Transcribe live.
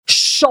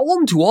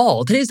Shalom to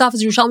all. Today's daf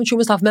is Yerushalmi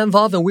Terumos daf Mem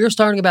Vav, and we're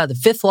starting about the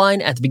fifth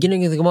line at the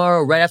beginning of the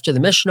Gemara, right after the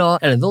Mishnah,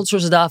 and in the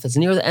Vilna daf, it's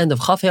near the end of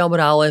Chaf Amud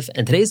Aleph.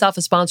 And today's daf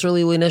is sponsored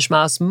Lili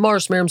Nishmas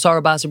Mars Miriam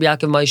Sarah Basar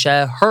B'Yaakov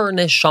Moshe. Her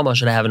neshama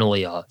should have an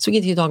aliyah. So we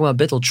continue talking about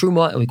Bittul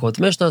Truma, and we quote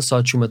the Mishnah,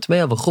 Sa Truma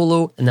Tmei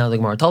V'chulu, and now the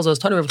Gemara tells us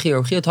Tanu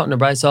Rav Chia taught in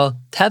the Brisa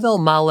Tevel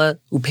Mala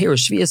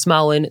Upeiros Shvius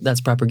Malin. That's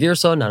proper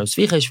girsa, not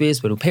Usviche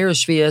Shvius, but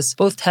Upeiros Shvius.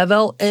 Both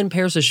Tevel and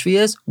Peiros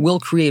Shvius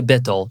will create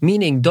Bittul.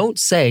 Meaning, don't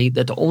say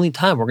that the only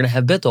time we're going to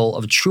have Bittul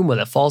of Truma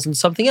that falls into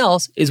something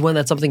else is when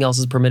that something else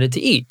is permitted to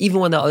eat. Even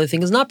when that other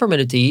thing is not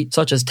permitted to eat,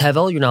 such as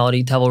Tevel, you're not allowed to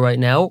eat Tevel right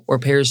now, or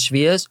Peiros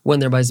Shvius,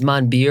 when they're by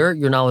Zman beer,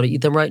 you're not allowed to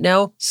eat them right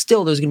now,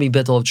 still there's going to be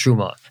Bittul of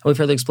Truma. And we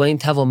further explain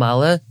Tevel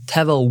Mala,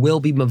 Tevel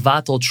will be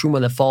Mavatal Truma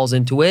that falls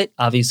into it,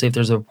 obviously if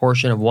there's a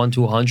proportion of 1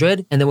 to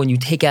 100, and then when you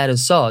take out a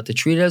saw to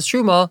treat it as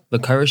Truma, the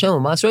Kairashem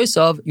and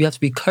Masreisav, you have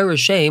to be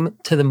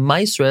Kairashem to the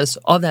Maisris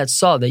of that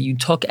saw that you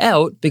took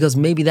out, because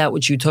maybe that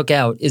which you took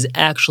out is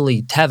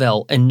actually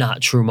Tevel and not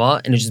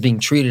Truma, and it's just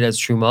being treated as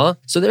Truma,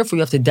 so therefore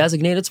you have to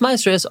designate its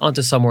Maisris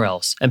onto somewhere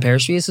else. And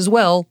Peiros Shvius as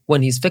well,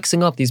 when he's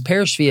fixing up these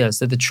Peiros Shvius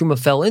that the Truma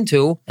fell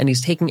into, and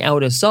he's taking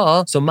out a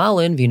saw, so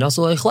Malin,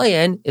 V'nasal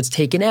Echleyen, it's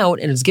taken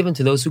out and it's given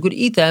to those who could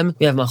eat them.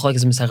 We have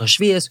Machlekes Mesechah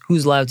Shvius,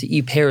 who's allowed to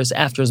eat Peiros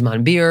after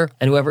Zman beer,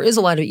 and whoever is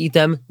allowed to eat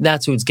them,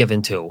 that's who it's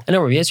given to. And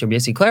now Rabbi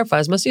Yossi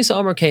clarifies, Masisa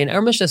Amar Kain,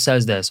 our Mishnah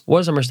says this. What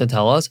does our Mishnah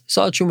tell us?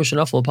 Saw Truma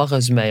Shenafal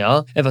Pachas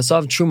Meya. If a saw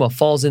of Truma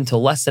falls into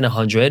less than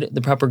 100,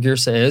 the proper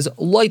girsa is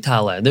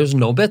Loitale. There's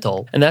no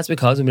bittul. And that's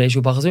because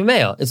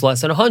it's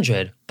less than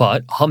 100.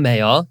 But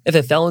Hameya, if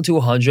it fell into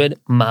 100,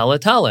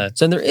 Malatale.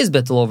 So then there is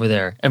bittul over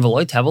there. And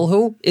Veloy Tevel,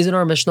 who isn't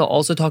our Mishnah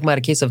also talking about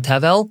a case of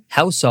Tevel?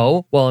 How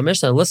so? Well, our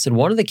Mishnah listed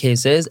one of the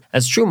cases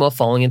as Truma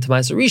falling into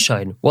Ma'aser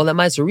Rishon. Well, that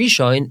Ma'aser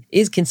Rishon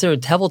is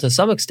considered Tevel to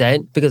some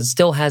extent because it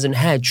still hasn't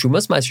had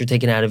Trumas Ma'aser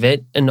taken out of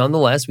it, and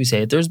nonetheless we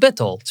say that there's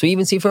bittul. So we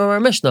even see from our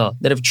Mishnah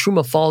that if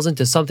Truma falls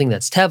into something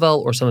that's Tevel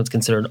or something that's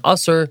considered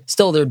Usr,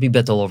 still there'd be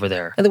bittul over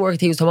there. And the word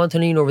continues,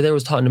 Tamantanin over there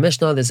was taught in the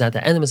Mishnah. This is at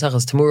the end of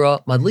Mesechas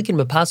Tamura.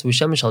 Madlikin Bepas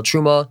V'Shemesh Al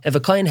Truma. If a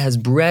kohen has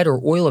bread or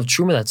oil of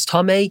Truma that's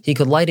Tameh, he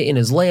could light it in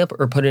his lamp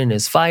or put it in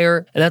his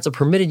fire, and that's a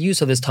permitted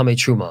use of this Tameh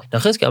Truma. Now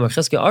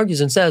Chizkiah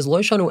argues and says, Lo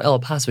Shanu El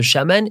Pas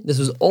V'Shemen. This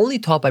was only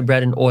taught by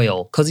bread and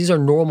oil, because these are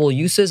normal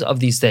uses of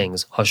these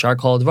things. Hashar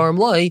Kol Dvarim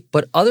Loi,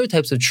 but other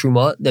types of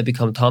Truma that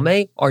become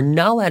Tameh are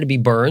not allowed to be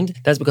burned.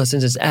 That's because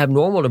since it's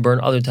abnormal to burn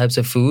other types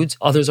of foods,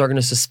 others are going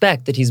to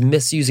suspect that he's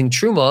misusing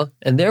Truma,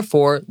 and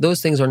therefore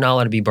those things are not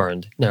allowed to be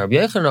burned. Now Rabbi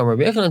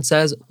Yochanan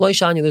says, Lo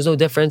Shani, there's no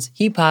difference.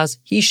 He pas,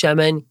 he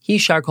shemen, he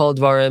shar kol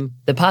dvarim.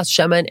 The pas,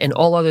 shemen, and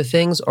all other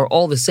things are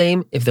all the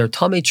same. If they're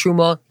tamei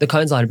truma, the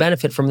kohen's allowed to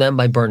benefit from them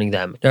by burning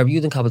them. Now Rabbi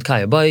Yudin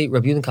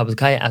Kabbat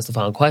Kaya asked the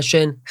following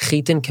question: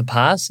 Chitin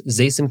kepas,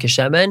 zaysim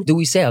keshemen. Do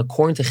we say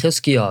according to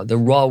Chizkiah, the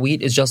raw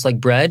wheat is just like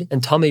bread,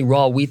 and tamei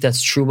raw wheat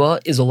that's truma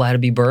is allowed to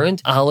be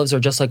burned? Olives are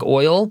just like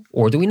oil,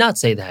 or do we not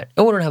say that?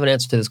 And we don't have an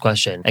answer to this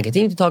question. And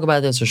continue to talk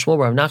about this. Shmuel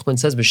Rav Nachman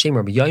says b'shem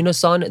Rabbi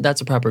Yonasan,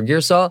 that's a proper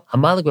girsa.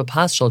 Hamalik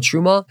b'pas shal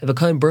truma. If a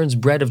kohen burns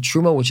bread of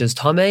truma which is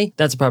tamei,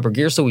 that's a proper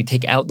girsa. We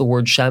take out the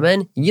word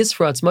shemen.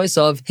 Yisfratz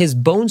maisav, his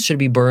bones should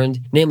be burned.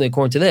 Namely,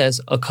 according to this,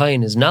 a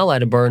kohen is not allowed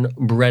to burn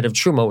bread of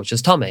truma which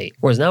is tamei.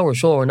 Whereas now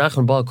Rishol Bar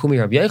Nachman ba kumi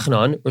Rabbi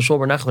Yochanan. Rishol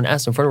Bar Nachman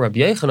asked in front of Rabbi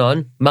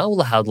Yochanan, ma'u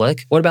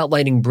lahadlik. What about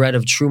lighting bread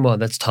of truma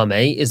that's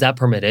tamei? Is that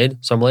permitted?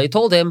 So Amalei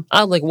told him,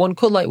 like one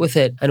could light with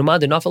it. And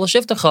umad nafel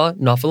shiftacha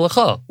nafel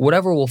lecha.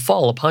 Whatever will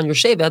fall upon your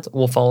shevet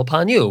will fall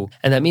upon you,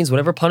 and that means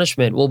whatever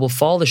punishment will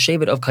befall the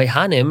shevet of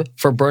kaihanim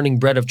for burning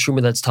bread of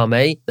truma that's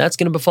tamei, that's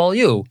going to befall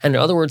you. And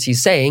in other words,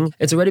 he's saying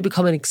it's already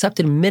become an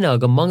accepted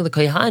minhag among the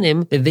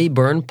kaihanim that they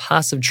burn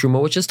passive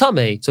truma which is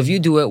tamei. So if you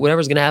do it,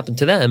 whatever's going to happen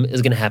to them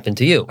is going to happen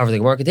to you. However, the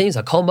Gemara continues,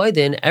 Hakol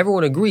Maidin,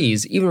 everyone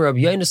agrees, even Rabbi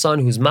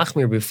Yonasan, who's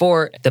machmir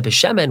before, that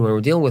b'shemen, when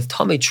we're dealing with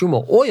tamei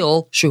truma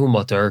oil, shehu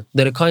mutter,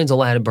 that a kohen's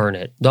allowed to burn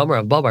it. Damar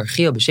Abba Bar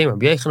Chia b'shem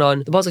Rabbi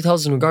Yochanan. The pasuk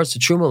tells us in regards to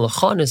truma,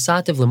 l'cha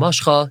nesativ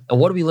l'mashcha, and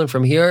what do we learn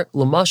from here?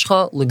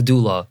 L'mashcha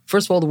l'gdula.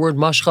 First of all, the word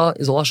mashcha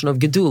is a lashon of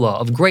gedula,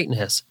 of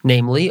greatness.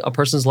 Namely, a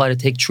person's allowed to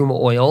take truma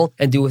oil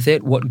and do with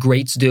it what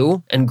greats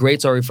do, and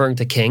greats are referring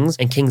to kings,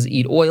 and kings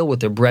eat oil with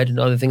their bread and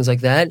other things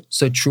like that,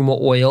 so truma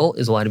oil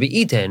is allowed to be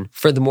eaten.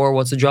 Furthermore,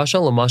 what's the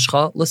drasha?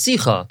 L'mashcha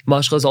l'sicha.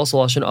 Mashcha is also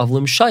a lashon of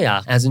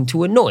limshayach, as in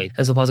to anoint,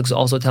 as the pasuk is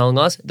also telling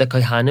us that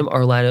kaihanim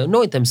are allowed to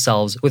anoint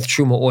themselves with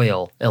truma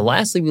oil. And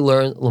lastly, we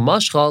learn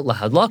l'mashcha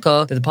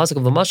l'hadlaka, that the pasuk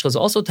of l'mashcha is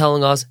also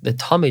telling us that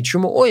tamei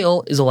truma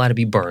oil is allowed to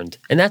be burned.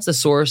 And that's the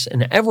source,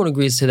 and everyone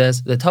agrees to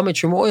this, that tamei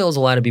truma oil is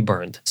allowed to be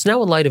burned. So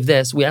now in light of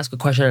this, we ask a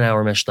question in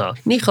our Mishnah.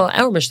 Nicha,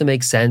 our Mishnah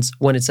makes sense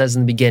when it says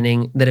in the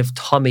beginning that if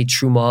tamei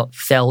truma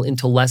fell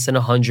into less than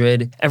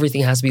 100,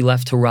 everything has to be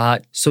left to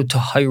rot, so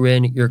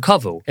tahirin your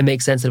kavu. It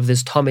makes sense that if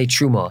this tamei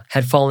truma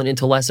had fallen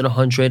into less than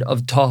 100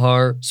 of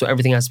tahar, so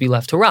everything has to be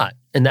left to rot.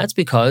 and that's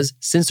because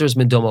since there's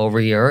Meduma over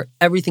here,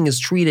 everything is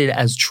treated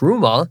as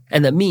Truma,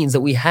 and that means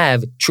that we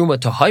have Truma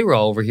Tahira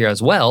over here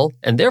as well,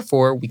 and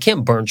therefore we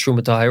can't burn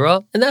Truma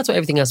Tahira, and that's why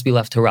everything has to be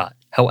left to rot.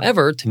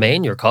 However, Tamei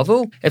and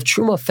Yerkavu, if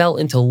Truma fell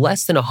into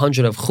less than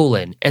 100 of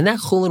Chulin, and that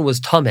Chulin was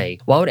Tamei,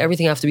 why would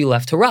everything have to be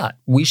left to rot?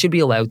 We should be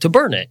allowed to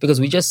burn it,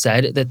 because we just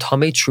said that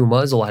Tamei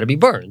Truma is allowed to be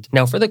burned.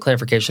 Now, for the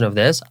clarification of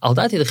this, Al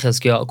Dati de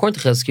Chizkiah, according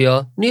to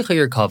Chizkiah, Nicha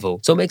Yerkavu.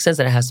 So it makes sense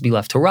that it has to be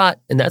left to rot,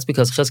 and that's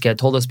because Chizkiah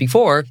told us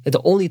before that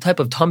the only type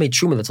of Tamei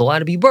Truma that's allowed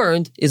to be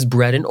burned is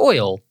bread and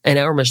oil. And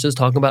our Mishnah is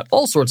talking about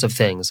all sorts of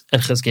things,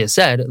 and Chizkiah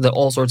said that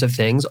all sorts of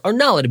things are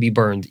not allowed to be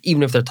burned,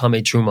 even if they're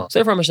Tamei Truma. So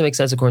therefore, our Mishnah makes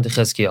sense according to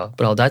Chizkiah.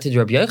 But Al Dati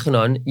de Rabbi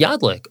Yochanan,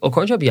 Yadlik,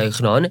 according to Rabbi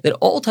Yochanan, that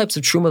all types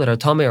of Truma that are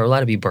Tamei are allowed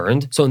to be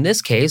burned. So in this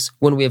case,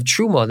 when we have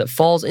Truma that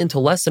falls into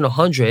less than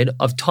 100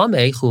 of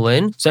Tamei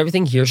Chulin, so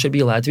everything here should be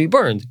allowed to be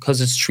burned,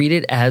 because it's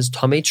treated as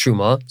Tamei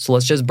Truma, so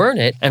let's just burn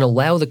it and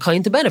allow the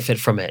kain to benefit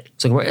from it.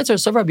 So the answer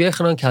is Rabbi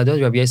Yochanan Kadod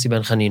Rabbi Yossi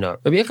ben Chanina.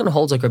 Rabbi Yochanan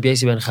holds like Rabbi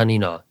Yossi ben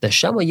Chanina, the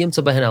Shema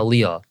Yimtza Behen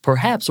Aliyah.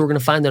 Perhaps we're going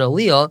to find an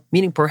Aliyah,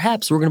 meaning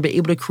perhaps we're going to be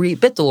able to create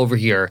bittul over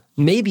here.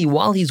 Maybe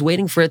while he's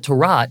waiting for it to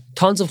rot,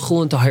 tons of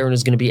Chulin Tahirin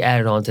is going to be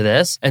added onto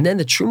this, and then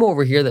the Truma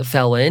over here that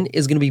fell in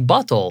is going to be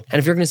batal. And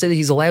if you're going to say that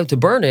he's allowed to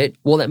burn it,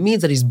 well, that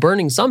means that he's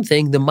burning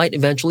something that might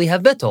eventually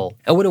have bittul.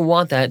 I wouldn't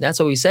want that. That's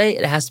why we say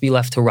it has to be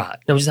left to rot.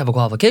 Now we just have a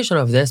qualification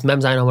of this.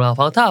 Mem Zayin Amud Aleph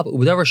on top.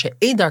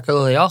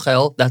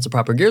 That's a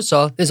proper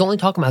girsa. Is only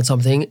talking about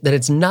something that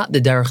it's not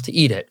the derech to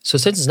eat it. So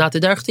since it's not the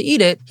derech to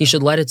eat it, he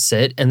should let it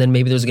sit, and then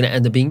maybe there's going to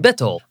end up being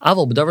bittul.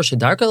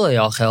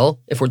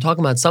 If we're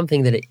talking about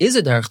something that it is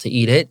a derech to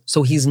eat it,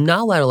 so he's not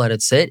allowed to let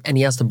it sit, and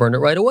he has to burn it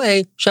right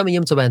away. Because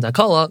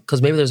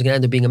maybe there's going to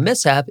end up being a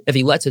mishap if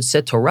he lets it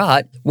sit to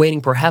rot,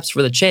 waiting perhaps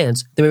for the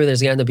chance that maybe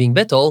there's going to end up being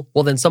bittul.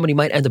 Well, then somebody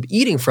might end up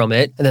eating from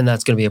it, and then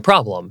that's going to be a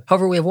problem.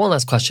 However, we have one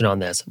last question on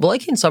this.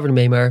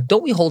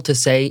 Don't we hold to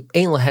say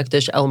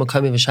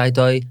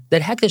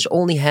that hektish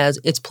only has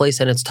its place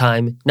and its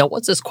time? Now,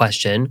 what's this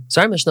question?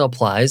 So our Mishnah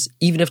applies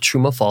even if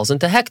Truma falls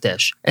into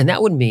hektish, and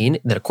that would mean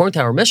that according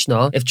to our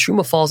Mishnah, if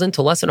Truma falls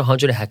into less than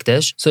 100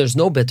 hektish, so there's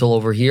no bittul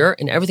over here,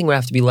 and everything would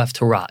have to be left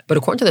to rot. But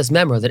according to this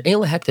memor, that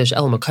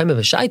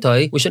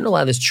we shouldn't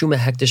allow this Truma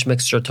hektish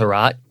mixture to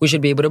rot. We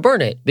should be able to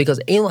burn it, because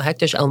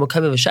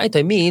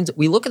means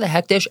we look at the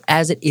hektish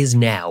as it is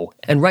now.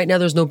 And right now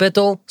there's no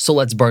bittul, so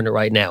let's burn it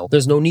right now.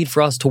 There's no need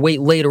for us to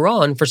wait later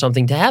on for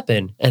something to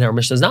happen. And our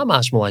Mishnah is not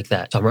mashma like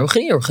that. So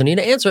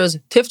Chanina answers,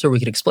 Tifter, we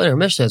could explain our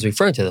Mishnah as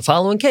referring to the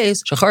following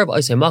case,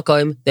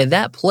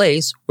 that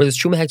place where this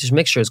Truma hektish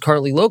mixture is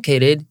currently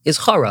located is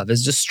charav,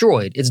 is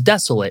destroyed, it's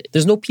desolate.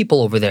 There's no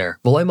people over there.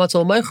 And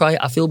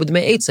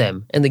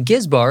the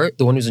Gizbar,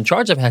 the one who's in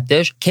charge of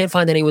hektish, can't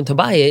find anyone to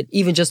buy it,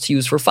 even just to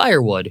use for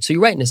firewood. So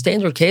you're right, in a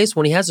standard case,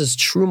 when he has this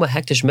Truma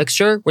hektish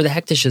mixture, where the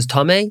hektish is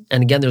tameh,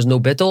 and again, there's no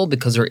bittul,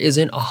 because there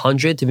isn't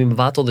 100 to be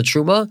mevatel the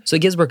Truma, so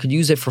the Gizbar could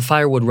use it for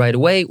firewood right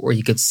away, or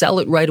he could sell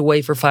it right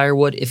away for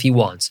firewood if he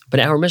wants. But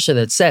our Mishnah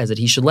that says that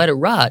he should let it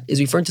rot is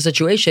referring to a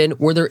situation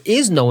where there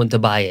is no one to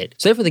buy it.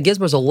 So therefore, the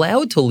Gizbar is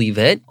allowed to leave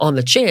it on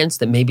the chance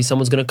that maybe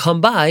someone's going to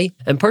come by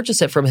and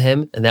purchase it from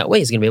him, and that way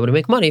he's going to be able to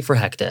make money for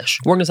hektish.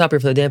 We're going to stop here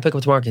for the day and pick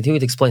up tomorrow and continue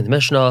to explain the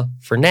Mishnah.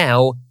 For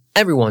now,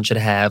 everyone should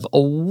have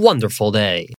a wonderful day.